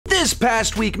This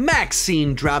past week,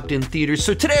 MaXXXine dropped in theaters,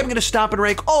 so today I'm going to stop and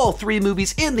rank all 3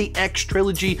 movies in the X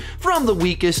Trilogy from the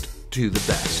weakest to the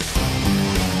best.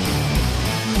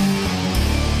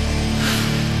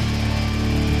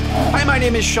 Hi, my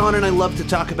name is Sean, and I love to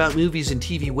talk about movies and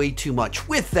TV way too much.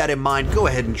 With that in mind, go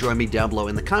ahead and join me down below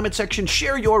in the comment section,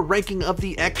 share your ranking of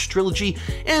the X Trilogy,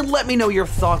 and let me know your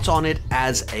thoughts on it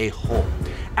as a whole.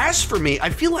 As for me, I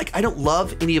feel like I don't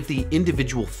love any of the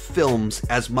individual films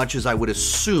as much as I would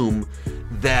assume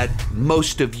that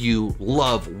most of you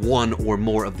love one or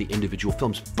more of the individual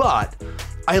films, but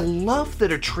I love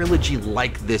that a trilogy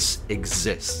like this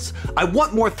exists. I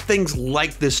want more things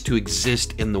like this to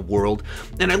exist in the world,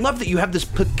 and I love that you have this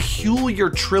peculiar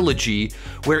trilogy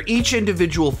where each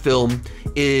individual film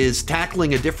is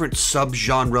tackling a different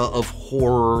subgenre of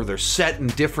horror. They're set in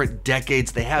different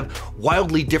decades. They have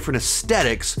wildly different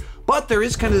aesthetics, but there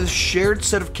is kind of this shared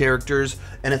set of characters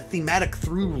and a thematic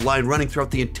through line running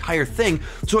throughout the entire thing,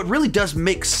 so it really does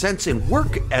make sense and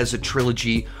work as a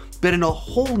trilogy, but in a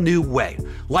whole new way.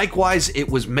 Likewise, it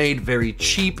was made very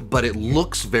cheap, but it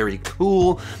looks very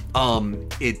cool.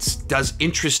 It does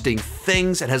interesting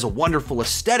things. It has a wonderful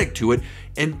aesthetic to it.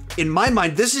 And in my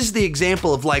mind, this is the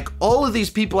example of like all of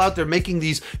these people out there making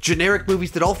these generic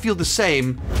movies that all feel the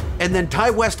same. And then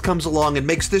Ti West comes along and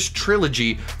makes this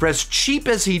trilogy for as cheap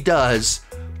as he does.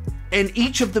 And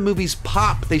each of the movies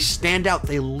pop, they stand out,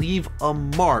 they leave a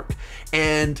mark.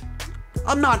 And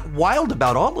I'm not wild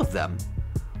about all of them,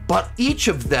 but each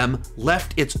of them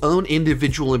left its own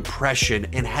individual impression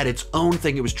and had its own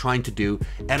thing it was trying to do,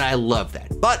 and I love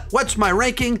that. But what's my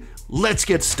ranking? Let's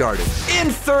get started. In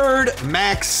third,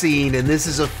 MaXXXine, and this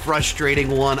is a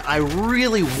frustrating one. I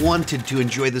really wanted to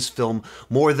enjoy this film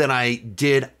more than I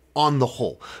did on the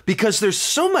whole, because there's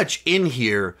so much in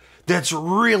here that's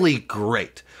really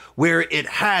great, where it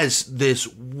has this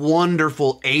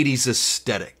wonderful 80s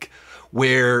aesthetic,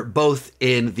 where both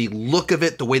in the look of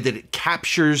it, the way that it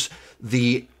captures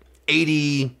the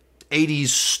 80s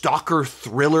stalker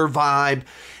thriller vibe,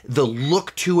 the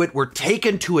look to it, we're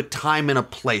taken to a time and a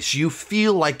place. You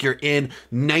feel like you're in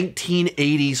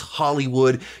 1980s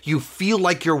Hollywood. You feel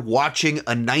like you're watching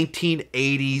a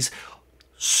 1980s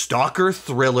stalker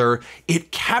thriller.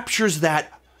 It captures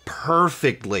that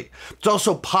perfectly. It's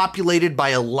also populated by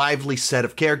a lively set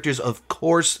of characters. Of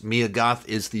course, Mia Goth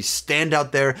is the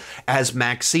standout there as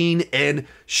MaXXXine, and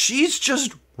she's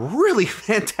just really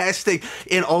fantastic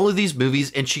in all of these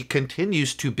movies, and she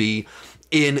continues to be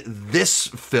in this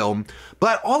film.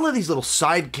 But all of these little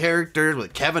side characters,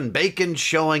 with Kevin Bacon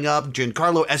showing up,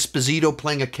 Giancarlo Esposito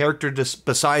playing a character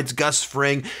besides Gus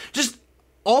Fring, just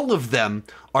all of them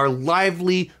are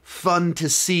lively, fun to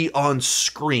see on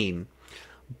screen.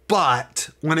 But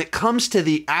when it comes to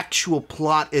the actual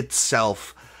plot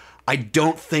itself, I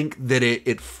don't think that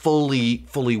it fully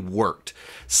worked.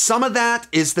 Some of that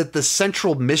is that the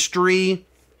central mystery,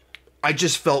 I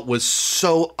just felt was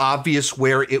so obvious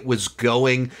where it was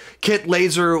going. Kit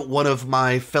Laser, one of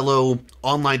my fellow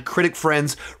online critic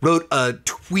friends, wrote a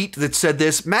tweet that said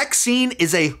this: MaXXXine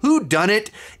is a whodunit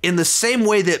in the same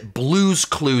way that Blue's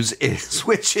Clues is,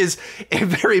 which is a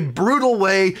very brutal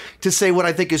way to say what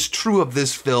I think is true of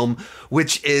this film,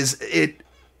 which is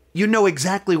you know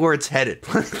exactly where it's headed.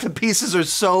 The pieces are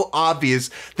so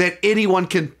obvious that anyone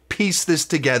can piece this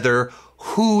together.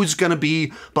 Who's going to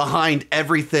be behind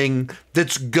everything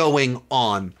that's going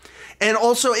on. And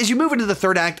also, as you move into the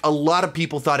third act, a lot of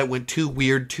people thought it went too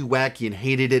weird, too wacky, and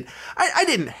hated it. I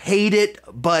didn't hate it,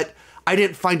 but I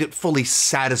didn't find it fully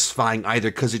satisfying either,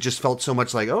 because it just felt so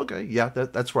much like, okay, yeah,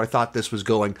 that's where I thought this was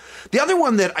going. The other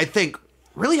one that I think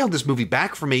really held this movie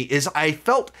back for me is I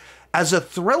felt as a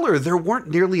thriller, there weren't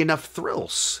nearly enough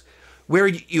thrills, where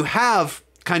you have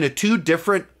kind of two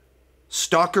different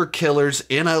stalker killers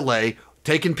in LA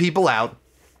taking people out.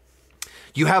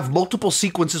 You have multiple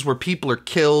sequences where people are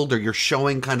killed, or you're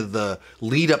showing kind of the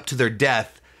lead up to their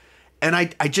death. And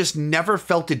I just never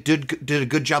felt it did a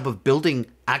good job of building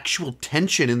actual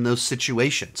tension in those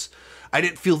situations. I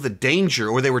didn't feel the danger,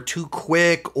 or they were too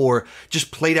quick, or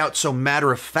just played out so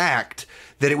matter of fact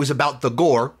that it was about the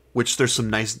gore, which there's some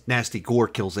nice, nasty gore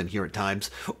kills in here at times,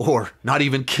 or not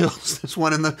even kills. There's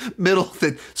one in the middle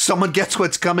that someone gets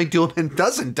what's coming to him and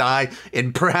doesn't die,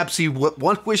 and perhaps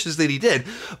one wishes that he did.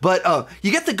 But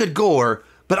you get the good gore,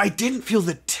 but I didn't feel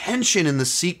the tension in the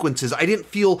sequences. I didn't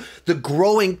feel the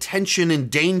growing tension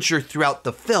and danger throughout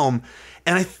the film,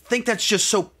 and I think that's just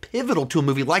so pivotal to a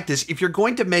movie like this. If you're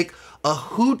going to make a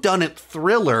whodunit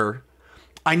thriller,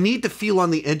 I need to feel on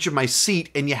the edge of my seat,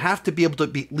 and you have to be able to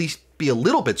at least be a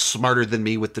little bit smarter than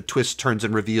me with the twists, turns,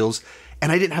 and reveals,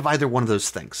 and I didn't have either one of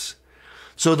those things.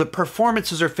 So the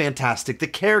performances are fantastic. The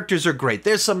characters are great.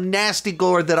 There's some nasty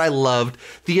gore that I loved.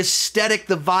 The aesthetic,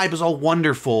 the vibe is all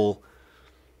wonderful.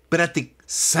 But at the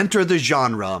center of the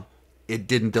genre, it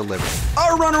didn't deliver.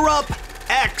 Our runner-up,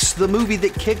 X, the movie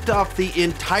that kicked off the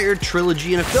entire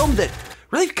trilogy in a film that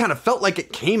really kind of felt like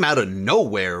it came out of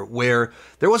nowhere, where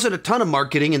there wasn't a ton of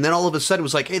marketing, and then all of a sudden it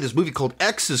was like, hey, this movie called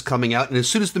X is coming out, and as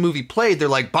soon as the movie played, they're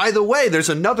like, by the way, there's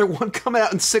another one coming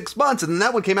out in 6 months, and then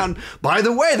that one came out, and by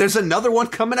the way, there's another one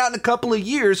coming out in a couple of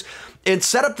years, and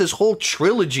set up this whole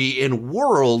trilogy and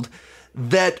world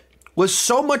that was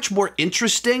so much more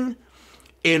interesting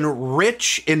and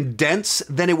rich and dense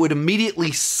than it would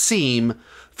immediately seem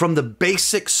from the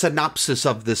basic synopsis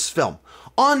of this film.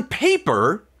 On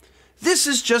paper, this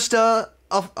is just a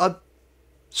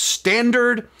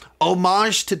standard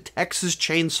homage to Texas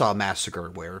Chainsaw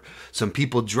Massacre, where some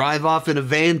people drive off in a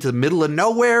van to the middle of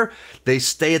nowhere. They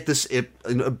stay at this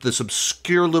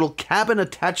obscure little cabin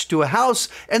attached to a house,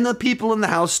 and the people in the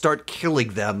house start killing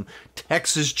them,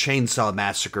 Texas Chainsaw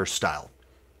Massacre style.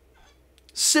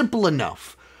 Simple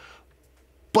enough.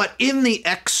 But in the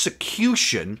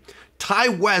execution, Ti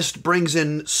West brings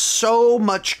in so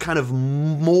much kind of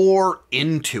more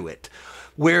into it,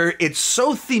 where it's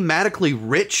so thematically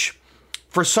rich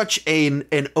for such an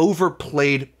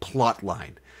overplayed plot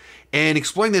line. And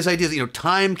exploring these ideas,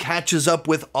 time catches up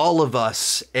with all of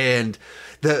us, and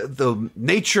the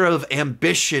nature of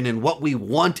ambition and what we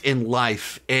want in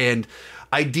life, and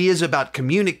ideas about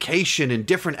communication and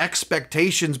different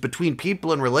expectations between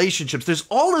people and relationships. There's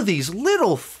all of these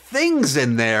little things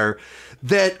in there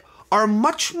that are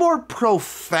much more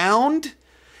profound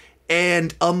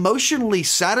and emotionally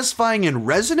satisfying and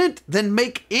resonant than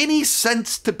make any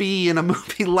sense to be in a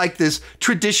movie like this,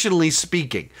 traditionally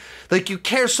speaking. Like, you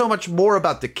care so much more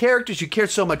about the characters, you care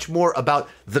so much more about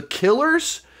the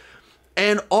killers,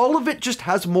 and all of it just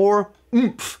has more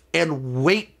oomph and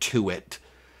weight to it.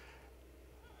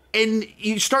 And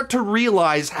you start to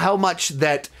realize how much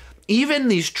that even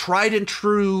these tried and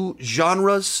true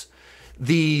genres,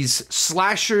 these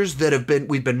slashers that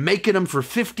we've been making them for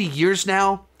 50 years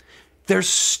now, there's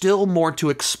still more to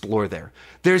explore there.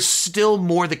 There's still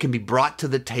more that can be brought to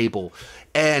the table.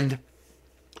 And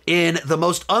in the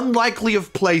most unlikely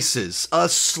of places, a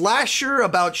slasher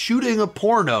about shooting a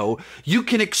porno, you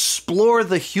can explore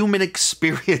the human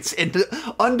experience and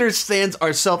understands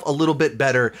ourselves a little bit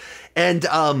better. And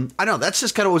I don't know, that's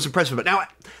just kind of what was impressive. But now,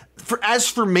 as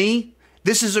for me,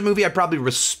 this is a movie I probably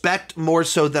respect more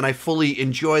so than I fully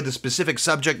enjoy the specific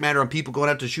subject matter on people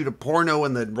going out to shoot a porno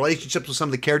and the relationships with some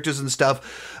of the characters and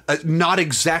stuff. Not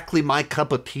exactly my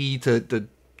cup of tea to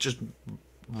just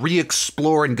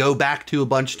re-explore and go back to a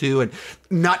bunch to, and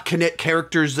not connect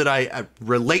characters that I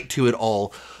relate to at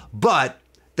all. But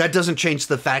that doesn't change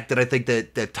the fact that I think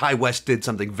that Ti West did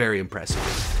something very impressive.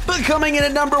 But coming in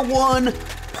at number 1,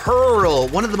 Pearl,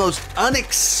 one of the most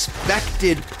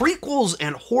unexpected prequels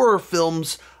and horror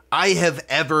films I have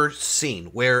ever seen,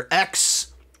 where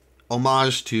X,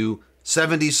 homage to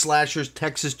 70s slashers,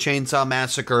 Texas Chainsaw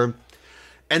Massacre,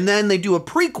 and then they do a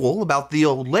prequel about the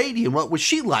old lady and what was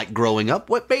she like growing up,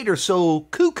 what made her so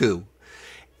cuckoo.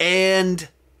 And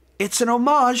it's an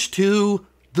homage to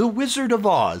The Wizard of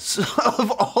Oz,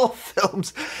 of all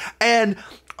films. And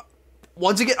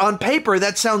once again, on paper,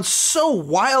 that sounds so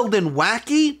wild and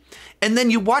wacky, and then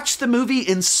you watch the movie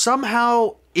and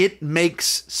somehow it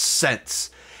makes sense.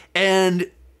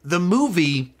 And the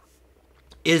movie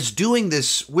is doing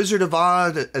this Wizard of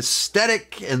Oz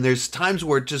aesthetic, and there's times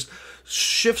where it just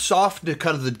shifts off to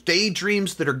kind of the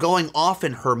daydreams that are going off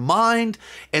in her mind,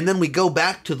 and then we go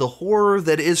back to the horror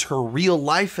that is her real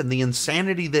life and the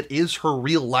insanity that is her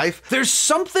real life. There's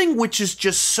something which is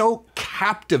just so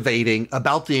captivating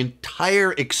about the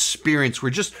entire experience. We're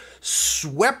just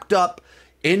swept up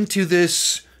into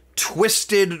this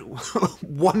twisted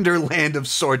wonderland of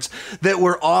sorts that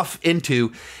we're off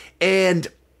into, and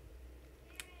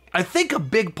I think a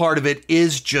big part of it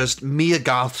is just Mia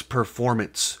Goth's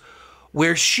performance,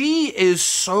 where she is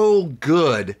so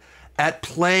good at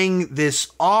playing this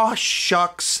aw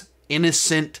shucks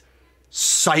innocent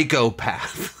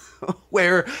psychopath,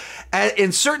 where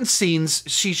in certain scenes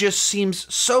she just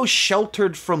seems so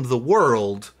sheltered from the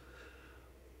world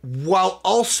while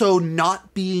also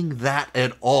not being that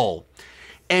at all.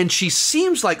 And she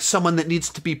seems like someone that needs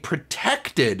to be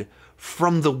protected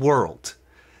from the world,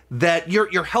 that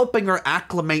you're helping her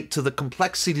acclimate to the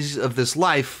complexities of this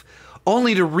life,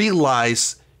 only to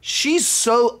realize she's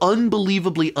so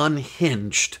unbelievably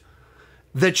unhinged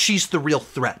that she's the real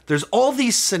threat. There's all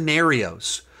these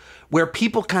scenarios where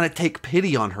people kind of take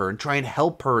pity on her and try and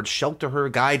help her and shelter her,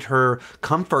 guide her,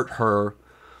 comfort her.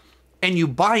 and you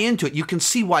buy into it. You can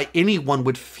see why anyone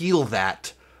would feel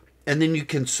that. And then you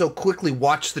can so quickly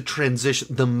watch the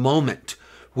transition, the moment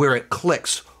where it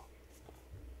clicks.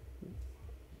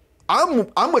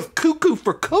 I'm with Cuckoo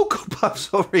for Cocoa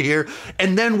Puffs over here.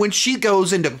 And then when she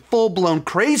goes into full-blown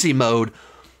crazy mode,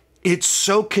 it's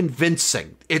so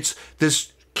convincing. It's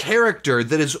this character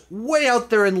that is way out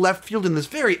there in left field in this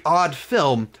very odd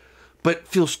film, but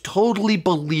feels totally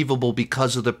believable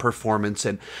because of the performance.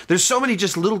 And there's so many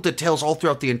just little details all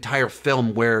throughout the entire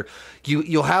film where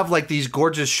you'll have like these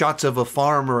gorgeous shots of a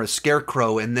farm or a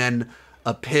scarecrow and then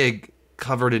a pig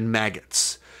covered in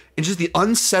maggots. And just the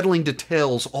unsettling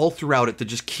details all throughout it that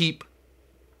just keep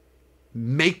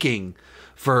making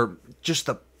for just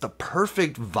the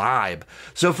perfect vibe.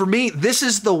 So for me, this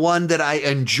is the one that I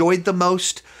enjoyed the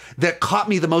most, that caught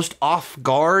me the most off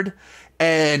guard,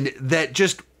 and that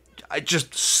just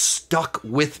stuck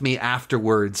with me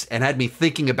afterwards and had me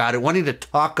thinking about it, wanting to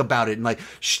talk about it. And like,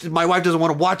 my wife doesn't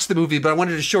want to watch the movie, but I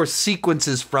wanted to show her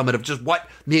sequences from it of just what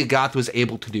Mia Goth was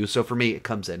able to do. So for me, it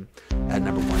comes in at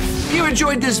number 1. If you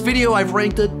enjoyed this video, I've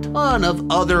ranked a ton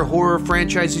of other horror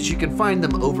franchises. You can find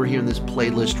them over here in this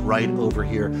playlist right over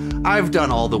here. I've done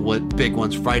all the big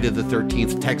ones: Friday the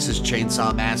 13th, Texas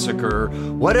Chainsaw Massacre,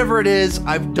 whatever it is,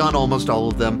 I've done almost all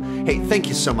of them. Hey, thank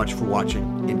you so much for watching,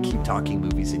 and keep talking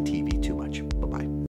movies and TV too much.